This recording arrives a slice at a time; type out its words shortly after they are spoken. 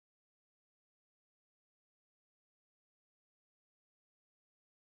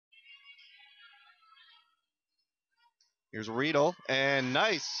Here's Riedel, and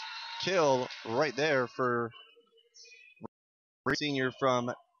nice kill right there for senior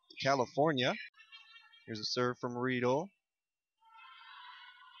from California. Here's a serve from Riedel.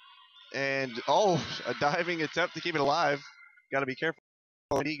 And, oh, a diving attempt to keep it alive. Got to be careful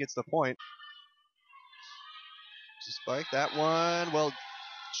when he gets the point. Despite that one, well,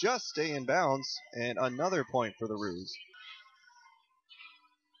 just stay in bounds, and another point for the Roos.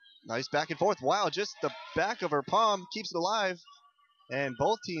 Nice back and forth. Wow, just the back of her palm keeps it alive. And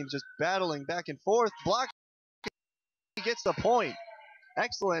both teams just battling back and forth. Block gets the point.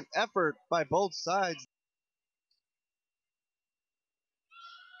 Excellent effort by both sides.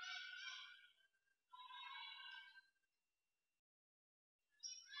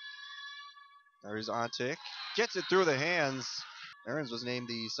 There's Ontic. Gets it through the hands. Aarons was named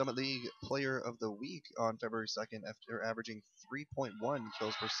the Summit League Player of the Week on February 2nd after averaging 3.1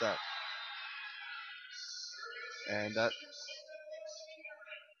 kills per set. And that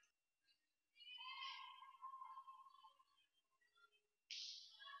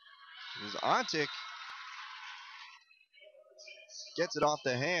is Ontic. Gets it off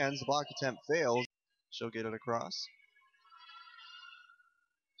the hands. The block attempt fails. She'll get it across.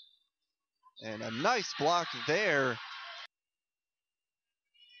 And a nice block there.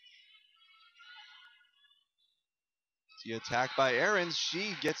 The attack by Aarons.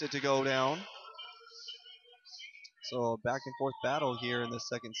 She gets it to go down. So back and forth battle here in the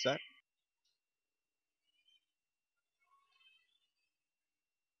second set.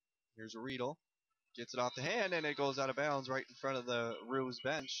 Here's Riedel. Gets it off the hand, and it goes out of bounds right in front of the Roos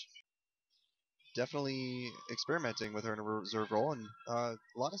bench. Definitely experimenting with her in a reserve role, and a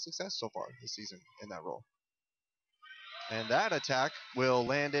lot of success so far this season in that role. And that attack will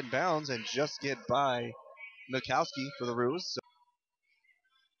land in bounds and just get by Mikowski for the Roos.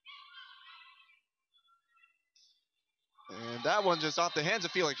 And that one just off the hands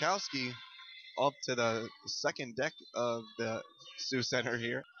of Filikowski up to the second deck of the Sioux Center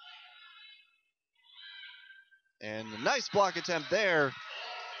here. And a nice block attempt there.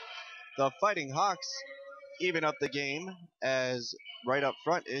 The Fighting Hawks even up the game as right up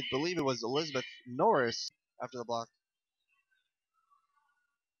front, I believe it was Elizabeth Norris after the block.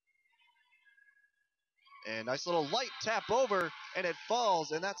 And nice little light tap over, and it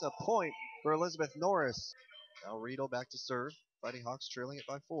falls, and that's a point for Elizabeth Norris. Now Riedel back to serve. Fighting Hawks trailing it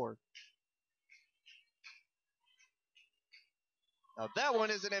by 4. Now that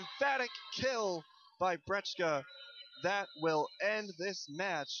one is an emphatic kill by Brechka. That will end this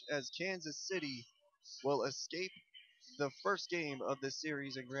match as Kansas City will escape the first game of this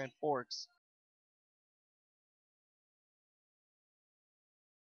series in Grand Forks.